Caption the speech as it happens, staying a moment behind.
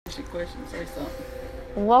Your question, say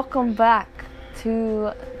something. Welcome back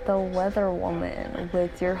to The Weather Woman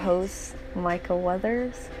with your host, Micah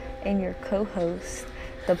Weathers, and your co-host,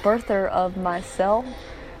 the birther of myself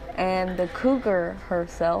and the cougar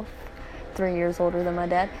herself, 3 years older than my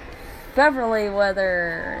dad, Beverly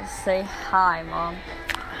Weathers. Say hi, Mom.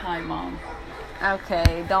 Hi, Mom.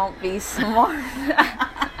 Okay, don't be smart.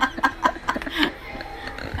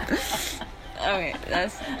 Okay,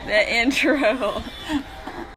 that's the intro.